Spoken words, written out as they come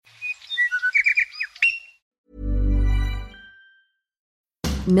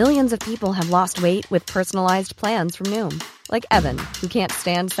Millions of people have lost weight with personalized plans from Noom. Like Evan, who can't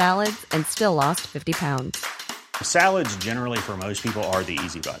stand salads and still lost 50 pounds. Salads generally for most people are the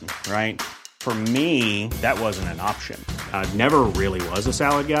easy button, right? For me, that wasn't an option. I never really was a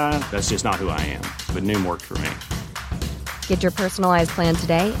salad guy. That's just not who I am. But Noom worked for me. Get your personalized plan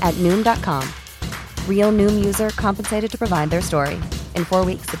today at Noom.com. Real Noom user compensated to provide their story. In 4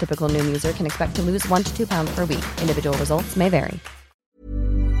 weeks, the typical Noom user can expect to lose 1 to 2 pounds per week. Individual results may vary.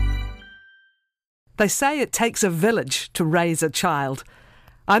 They say it takes a village to raise a child.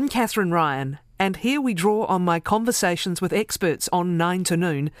 I'm Catherine Ryan, and here we draw on my conversations with experts on 9 to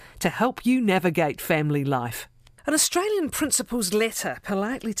Noon to help you navigate family life. An Australian principal's letter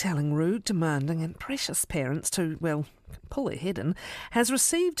politely telling rude, demanding and precious parents to, well, pull their head in, has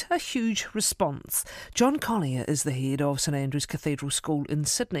received a huge response. John Collier is the head of St Andrew's Cathedral School in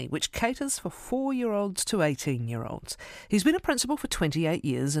Sydney, which caters for 4-year-olds to 18-year-olds. He's been a principal for 28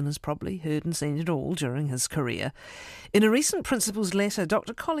 years and has probably heard and seen it all during his career. In a recent principal's letter,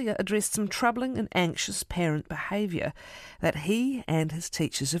 Dr Collier addressed some troubling and anxious parent behaviour that he and his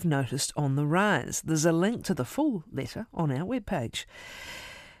teachers have noticed on the rise. There's a link to the full letter on our webpage.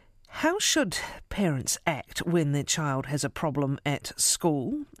 How should parents act when their child has a problem at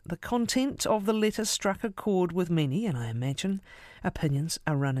school? The content of the letter struck a chord with many, and I imagine opinions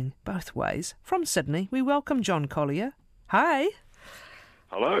are running both ways. From Sydney, we welcome John Collier. Hi.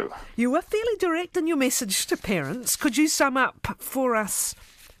 Hello. You were fairly direct in your message to parents. Could you sum up for us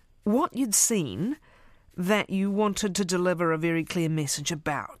what you'd seen that you wanted to deliver a very clear message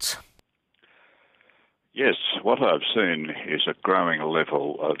about? Yes, what I've seen is a growing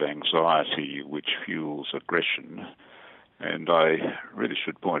level of anxiety which fuels aggression, and I really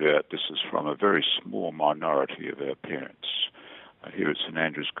should point out this is from a very small minority of our parents. Here at St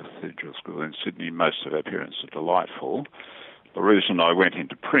Andrew's Cathedral School in Sydney, most of our parents are delightful. The reason I went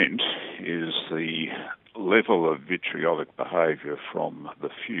into print is the level of vitriolic behaviour from the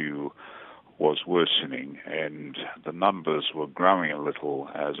few was worsening, and the numbers were growing a little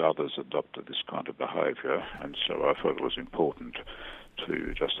as others adopted this kind of behaviour, and so I thought it was important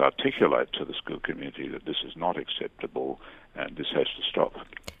to just articulate to the school community that this is not acceptable and this has to stop.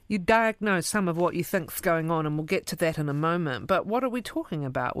 You diagnose some of what you think's going on, and we'll get to that in a moment, but what are we talking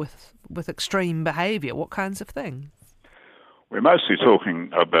about with extreme behaviour? What kinds of things? We're mostly talking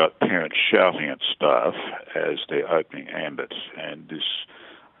about parents shouting at staff as their opening ambit, and this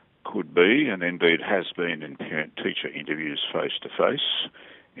could be, and indeed has been, in parent-teacher interviews face-to-face,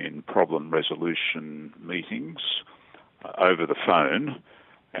 in problem resolution meetings, over the phone,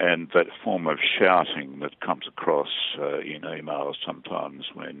 and that form of shouting that comes across in emails sometimes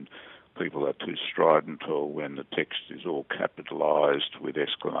when people are too strident or when the text is all capitalised with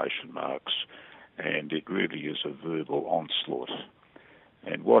exclamation marks, and it really is a verbal onslaught.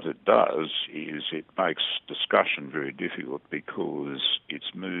 And what it does is it makes discussion very difficult because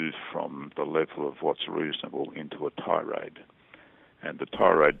it's moved from the level of what's reasonable into a tirade. And the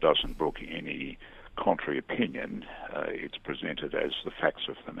tirade doesn't brook any contrary opinion. It's presented as the facts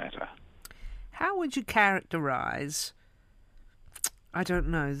of the matter. How would you characterise, I don't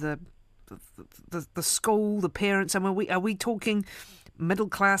know, the school, the parents? I mean, are we talking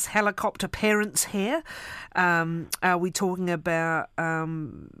middle-class helicopter parents here? Are we talking about,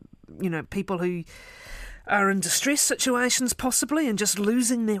 people who are in distress situations possibly and just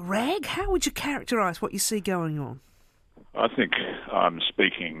losing their rag? How would you characterise what you see going on? I think I'm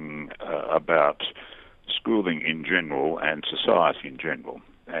speaking about schooling in general and society in general.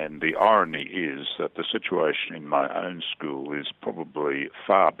 And the irony is that the situation in my own school is probably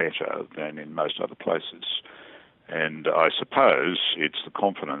far better than in most other places. And I suppose it's the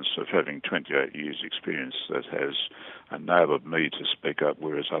confidence of having 28 years' experience that has enabled me to speak up,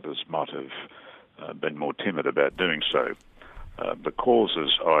 whereas others might have been more timid about doing so. The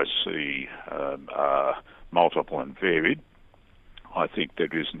causes I see are multiple and varied. I think there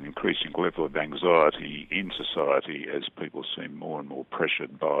is an increasing level of anxiety in society as people seem more and more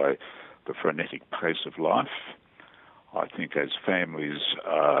pressured by the frenetic pace of life. I think as families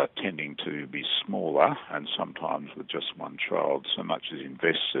are tending to be smaller and sometimes with just one child, so much is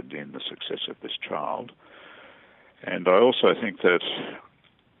invested in the success of this child. And I also think that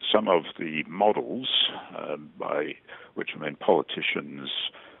some of the models, by which I mean politicians,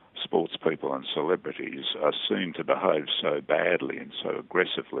 sports people and celebrities, are seen to behave so badly and so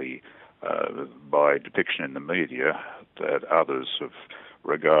aggressively by depiction in the media that others have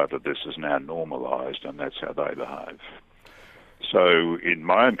regarded this as now normalised, and that's how they behave. So in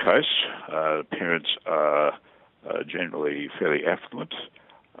my own case, parents are generally fairly affluent,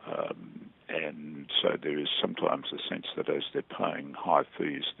 and so there is sometimes a sense that as they're paying high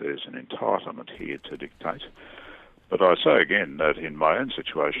fees, there's an entitlement here to dictate. But I say again that in my own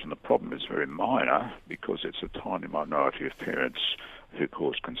situation, the problem is very minor because it's a tiny minority of parents who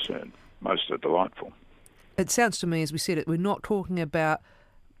cause concern. Most are delightful. It sounds to me, as we said it, we're not talking about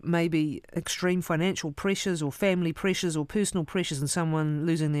maybe extreme financial pressures or family pressures or personal pressures and someone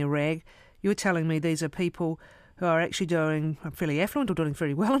losing their rag. You're telling me these are people who are actually doing fairly affluent or doing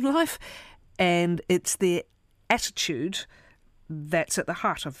very well in life, and it's their attitude that's at the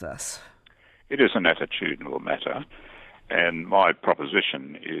heart of this. It is an attitudinal matter, and my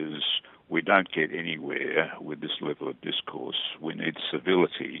proposition is we don't get anywhere with this level of discourse. We need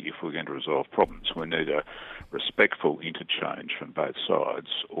civility if we're going to resolve problems. We need a respectful interchange from both sides,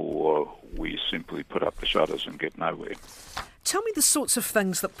 or we simply put up the shutters and get nowhere. Tell me the sorts of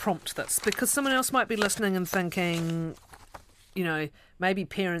things that prompt this, because someone else might be listening and thinking, you know, maybe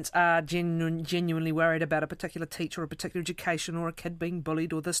parents are genuinely worried about a particular teacher or a particular education or a kid being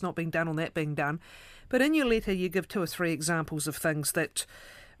bullied or this not being done or that being done. But in your letter you give 2 or 3 examples of things that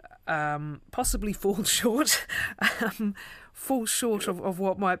possibly fall short of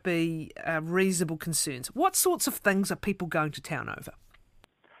what might be reasonable concerns. What sorts of things are people going to town over?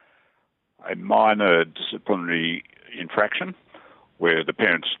 A minor disciplinary infraction where the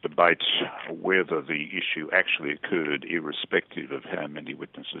parents debate whether the issue actually occurred irrespective of how many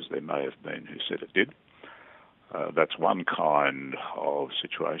witnesses there may have been who said it did. That's one kind of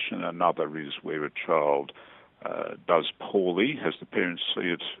situation. Another is where a child does poorly, as the parents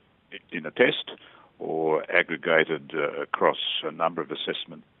see it in a test, or aggregated across a number of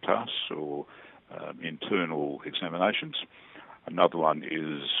assessment tasks or internal examinations. Another one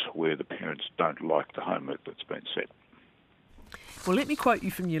is where the parents don't like the homework that's been set. Well, let me quote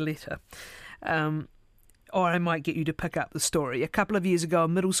you from your letter, or I might get you to pick up the story. A couple of years ago, a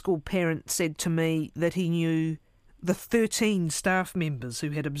middle school parent said to me that he knew the 13 staff members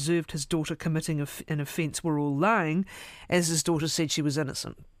who had observed his daughter committing an offence were all lying, as his daughter said she was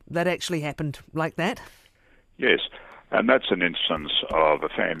innocent. That actually happened like that? Yes, and that's an instance of a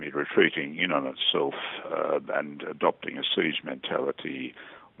family retreating in on itself and adopting a siege mentality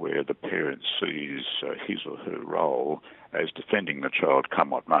where the parent sees his or her role as defending the child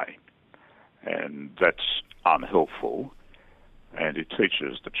come what may. And that's unhelpful, and it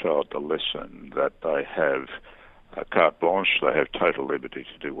teaches the child the lesson that they have carte blanche, they have total liberty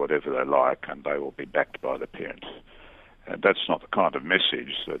to do whatever they like, and they will be backed by the parent. And that's not the kind of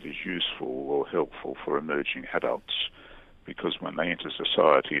message that is useful or helpful for emerging adults, because when they enter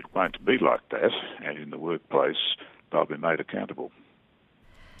society it won't be like that, and in the workplace they'll be made accountable.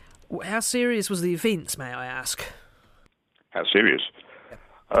 How serious was the offence, may I ask? How serious?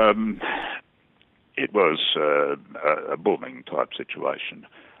 It was a bullying type situation,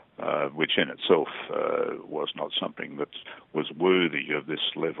 which in itself was not something that was worthy of this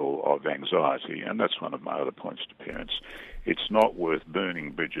level of anxiety, and that's one of my other points to parents. It's not worth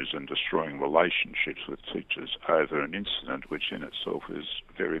burning bridges and destroying relationships with teachers over an incident which in itself is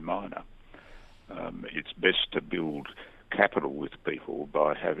very minor. It's best to build capital with people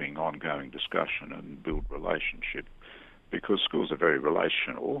by having ongoing discussion and build relationship, because schools are very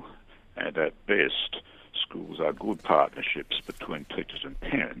relational, and at best schools are good partnerships between teachers and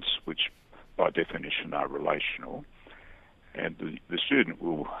parents, which by definition are relational, and the student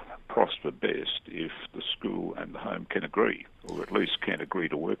will prosper best if the school and the home can agree, or at least can agree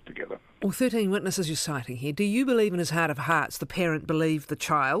to work together. Well, 13 witnesses you're citing here. Do you believe in his heart of hearts the parent believed the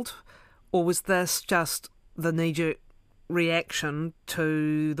child, or was this just the knee-jerk reaction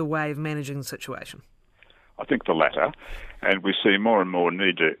to the way of managing the situation? I think the latter, and we see more and more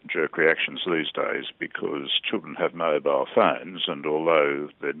knee-jerk reactions these days because children have mobile phones, and although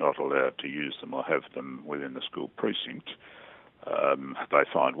they're not allowed to use them or have them within the school precinct, they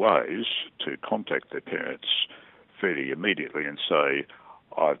find ways to contact their parents fairly immediately and say,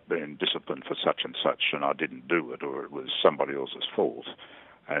 I've been disciplined for such and such and I didn't do it, or it was somebody else's fault.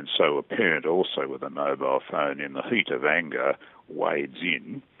 And so a parent also with a mobile phone in the heat of anger wades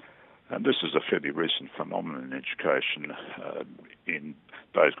in. And this is a fairly recent phenomenon in education. In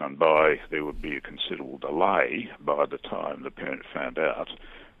days gone by, there would be a considerable delay by the time the parent found out,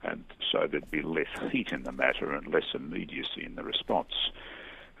 and so there'd be less heat in the matter and less immediacy in the response.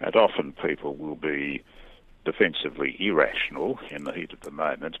 And often people will be defensively irrational in the heat of the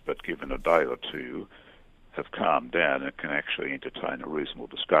moment, but given a day or two, have calmed down and can actually entertain a reasonable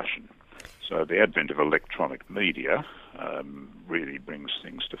discussion. So the advent of electronic media really brings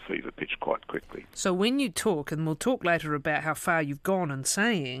things to fever pitch quite quickly. So when you talk, and we'll talk later about how far you've gone in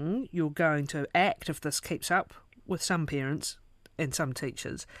saying you're going to act if this keeps up with some parents and some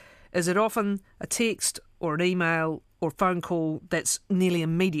teachers, Is it often a text or an email or phone call that's nearly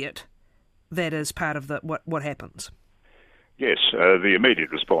immediate that is part of what happens? Yes, the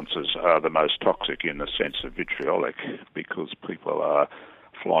immediate responses are the most toxic in the sense of vitriolic, because people are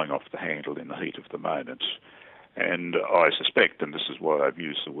flying off the handle in the heat of the moment. And I suspect, and this is why I've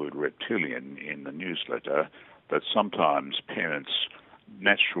used the word reptilian in the newsletter, that sometimes parents'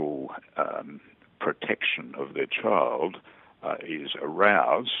 natural protection of their child is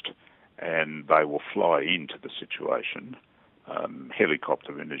aroused, and they will fly into the situation,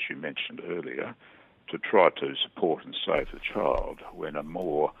 helicoptering, as you mentioned earlier, to try to support and save the child, when a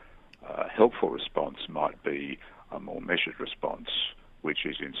more helpful response might be a more measured response, which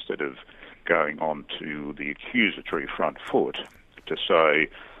is, instead of going on to the accusatory front foot, to say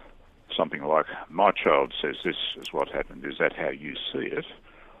something like, my child says this is what happened, is that how you see it?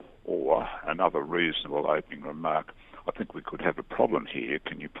 Or another reasonable opening remark, I think we could have a problem here,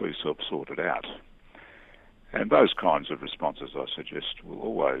 can you please help sort it out? And those kinds of responses, I suggest, will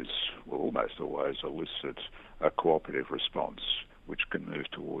almost always elicit a cooperative response, which can move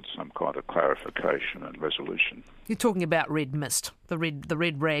towards some kind of clarification and resolution. You're talking about red mist, the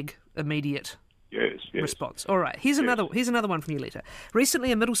red rag immediate response. All right, here's another one from your letter.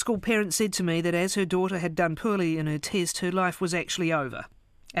 Recently, a middle school parent said to me that as her daughter had done poorly in her test, her life was actually over.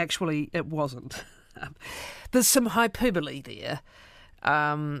 Actually, it wasn't. There's some hyperbole there.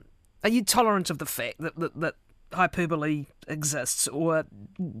 Are you tolerant of the fact that hyperbole exists, or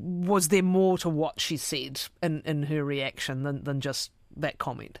was there more to what she said in her reaction than just that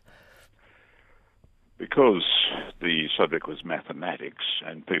comment? Because the subject was mathematics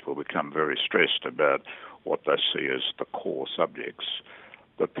and people become very stressed about what they see as the core subjects,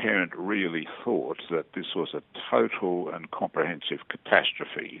 the parent really thought that this was a total and comprehensive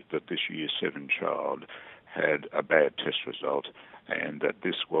catastrophe, that this Year 7 child had a bad test result, and that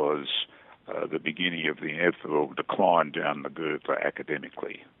this was the beginning of the inevitable decline down the gurgler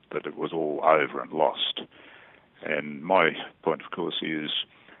academically, that it was all over and lost. And my point, of course, is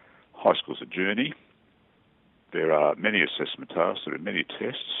high school's a journey. There are many assessment tasks, there are many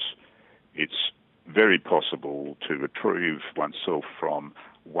tests. It's very possible to retrieve oneself from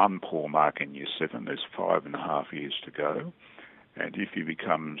one poor mark in Year 7. There's 5.5 years to go. And if you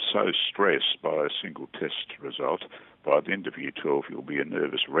become so stressed by a single test result, by the end of Year 12 you'll be a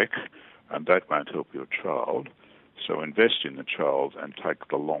nervous wreck, and that won't help your child. So invest in the child and take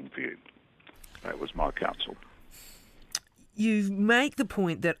the long view. That was my counsel. You make the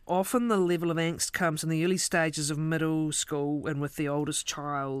point that often the level of angst comes in the early stages of middle school and with the oldest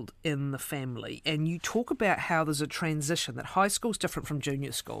child in the family. And you talk about how there's a transition, that high school's different from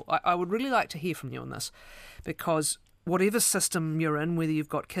junior school. I would really like to hear from you on this, because whatever system you're in, whether you've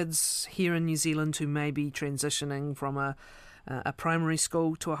got kids here in New Zealand who may be transitioning from a primary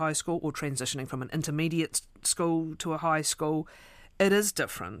school to a high school, or transitioning from an intermediate school to a high school, it is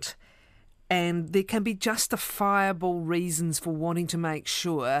different. And there can be justifiable reasons for wanting to make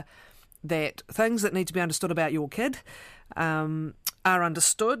sure that things that need to be understood about your kid are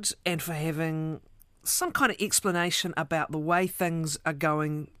understood, and for having some kind of explanation about the way things are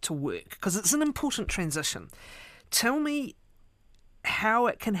going to work, because it's an important transition. Tell me how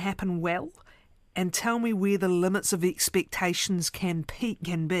it can happen well, and tell me where the limits of expectations can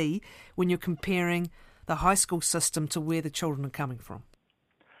be when you're comparing the high school system to where the children are coming from.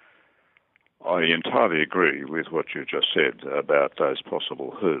 I entirely agree with what you just said about those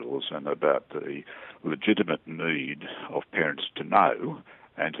possible hurdles and about the legitimate need of parents to know,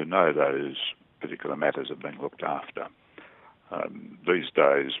 and to know those particular matters are being looked after. These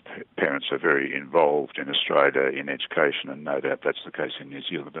days, parents are very involved in Australia in education, and no doubt that's the case in New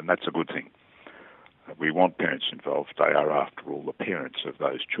Zealand, and that's a good thing. We want parents involved. They are, after all, the parents of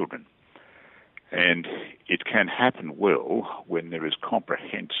those children. And it can happen well when there is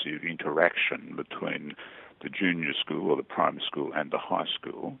comprehensive interaction between the junior school or the primary school and the high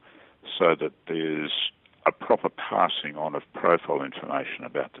school, so that there's a proper passing on of profile information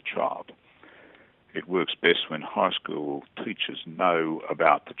about the child. It works best when high school teachers know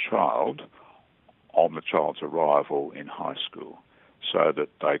about the child on the child's arrival in high school, so that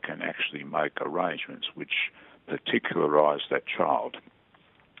they can actually make arrangements which particularise that child.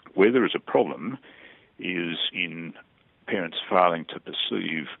 Where there is a problem is in parents failing to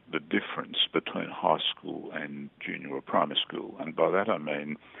perceive the difference between high school and junior or primary school. And by that I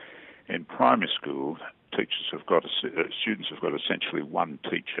mean, in primary school, students have got essentially one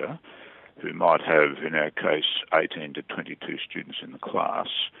teacher who might have, in our case, 18 to 22 students in the class,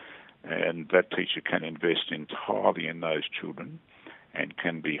 and that teacher can invest entirely in those children and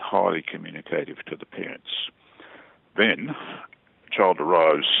can be highly communicative to the parents. Then, child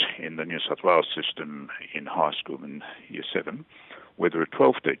arrives in the New South Wales system in high school in Year 7, where there are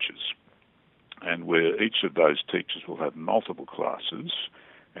 12 teachers, and where each of those teachers will have multiple classes,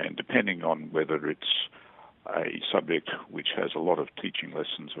 and depending on whether it's a subject which has a lot of teaching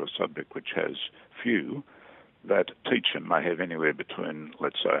lessons or a subject which has few, that teacher may have anywhere between,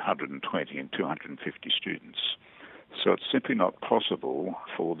 let's say, 120 and 250 students. So it's simply not possible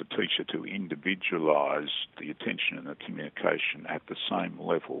for the teacher to individualise the attention and the communication at the same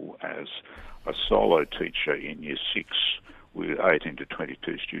level as a solo teacher in Year 6 with 18 to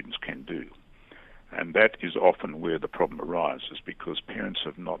 22 students can do. And that is often where the problem arises, because parents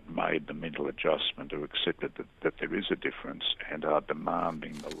have not made the mental adjustment or accepted that there is a difference and are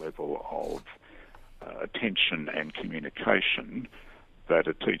demanding the level of attention and communication that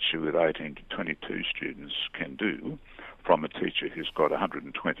a teacher with 18 to 22 students can do from a teacher who's got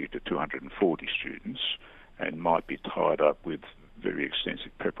 120 to 240 students and might be tied up with very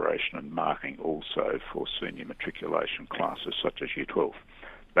extensive preparation and marking also for senior matriculation classes such as Year 12.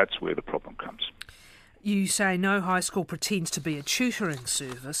 That's where the problem comes. You say no high school pretends to be a tutoring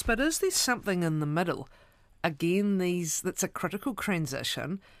service, but is there something in the middle? Again, that's a critical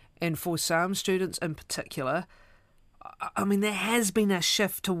transition, and for some students in particular, I mean, there has been a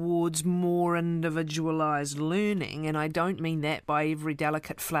shift towards more individualised learning, and I don't mean that by every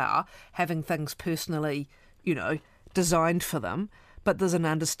delicate flower, having things personally, designed for them, but there's an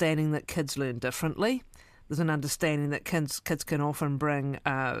understanding that kids learn differently. There's an understanding that kids can often bring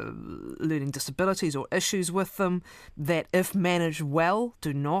learning disabilities or issues with them that, if managed well,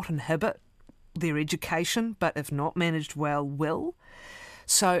 do not inhibit their education, but if not managed well, will.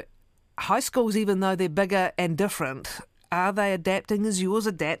 So high schools, even though they're bigger and different, are they adapting? Is yours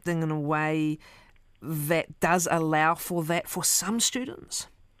adapting in a way that does allow for that for some students?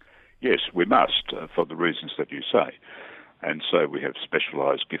 Yes, we must, for the reasons that you say. And so we have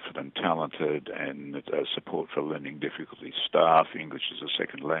specialised, gifted and talented, and support for learning difficulty staff, English as a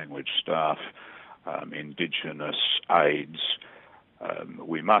second language staff, Indigenous aids.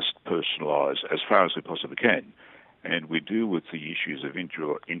 We must personalise as far as we possibly can. And we deal with the issues of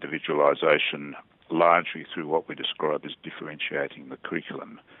individualisation largely through what we describe as differentiating the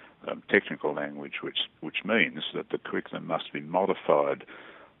curriculum, technical language, which means that the curriculum must be modified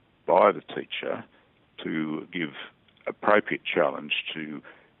by the teacher to give appropriate challenge to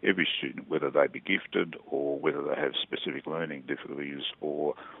every student, whether they be gifted or whether they have specific learning difficulties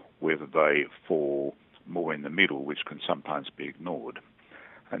or whether they fall more in the middle, which can sometimes be ignored.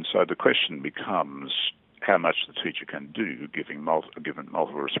 And so the question becomes how much the teacher can do given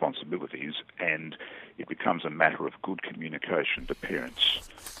multiple responsibilities, and it becomes a matter of good communication to parents.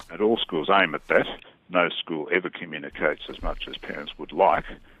 And all schools aim at that. No school ever communicates as much as parents would like,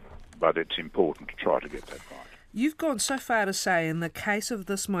 but it's important to try to get that right. You've gone so far to say, in the case of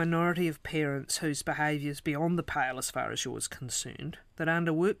this minority of parents whose behaviour is beyond the pale as far as yours concerned, that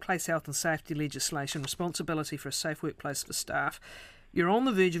under workplace health and safety legislation, responsibility for a safe workplace for staff, you're on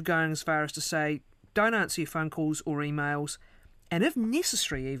the verge of going as far as to say, don't answer your phone calls or emails, and if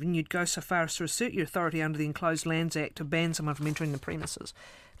necessary even, you'd go so far as to assert your authority under the Enclosed Lands Act to ban someone from entering the premises.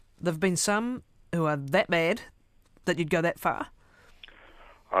 There have been some who are that bad that you'd go that far?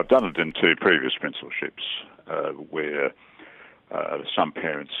 I've done it in 2 previous principalships where some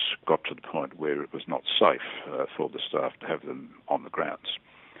parents got to the point where it was not safe for the staff to have them on the grounds.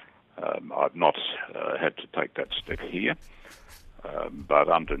 I've not had to take that step here, but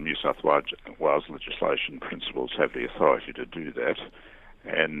under New South Wales legislation, principals have the authority to do that,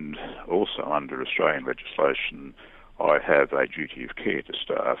 and also under Australian legislation, I have a duty of care to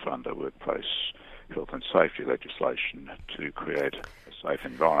staff under workplace health and safety legislation to create a safe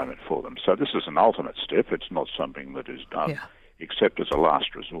environment for them. So this is an ultimate step. It's not something that is done except as a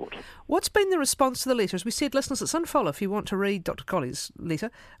last resort. What's been the response to the letter? As we said, listeners, it's unfollow if you want to read Dr. Colley's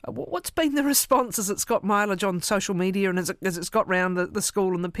letter. What's been the response as it's got mileage on social media and as it's got round the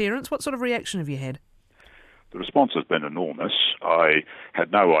school and the parents? What sort of reaction have you had? The response has been enormous. I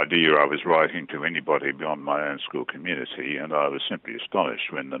had no idea I was writing to anybody beyond my own school community, and I was simply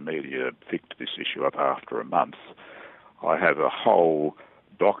astonished when the media picked this issue up after a month. I have a whole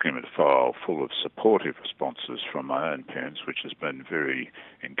document file full of supportive responses from my own parents, which has been very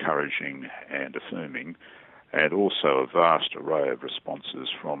encouraging and affirming, and also a vast array of responses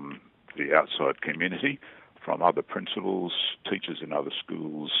from the outside community, from other principals, teachers in other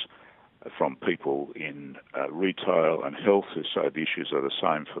schools, from people in retail and health who say the issues are the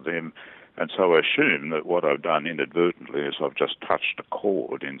same for them. And so I assume that what I've done inadvertently is I've just touched a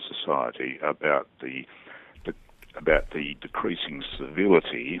chord in society about the decreasing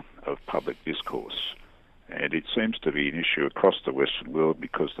civility of public discourse. And it seems to be an issue across the Western world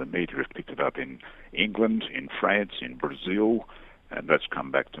because the media have picked it up in England, in France, in Brazil, and that's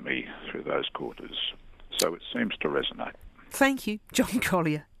come back to me through those quarters. So it seems to resonate. Thank you, John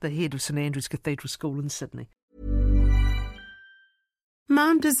Collier, the head of St Andrew's Cathedral School in Sydney.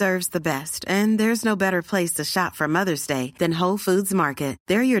 Mom deserves the best, and there's no better place to shop for Mother's Day than Whole Foods Market.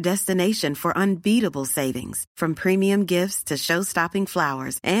 They're your destination for unbeatable savings, from premium gifts to show-stopping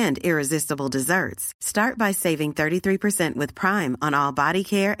flowers and irresistible desserts. Start by saving 33% with Prime on all body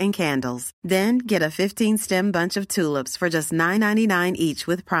care and candles. Then get a 15-stem bunch of tulips for just $9.99 each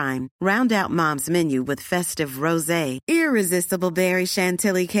with Prime. Round out Mom's menu with festive rosé, irresistible berry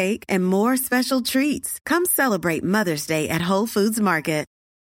chantilly cake, and more special treats. Come celebrate Mother's Day at Whole Foods Market.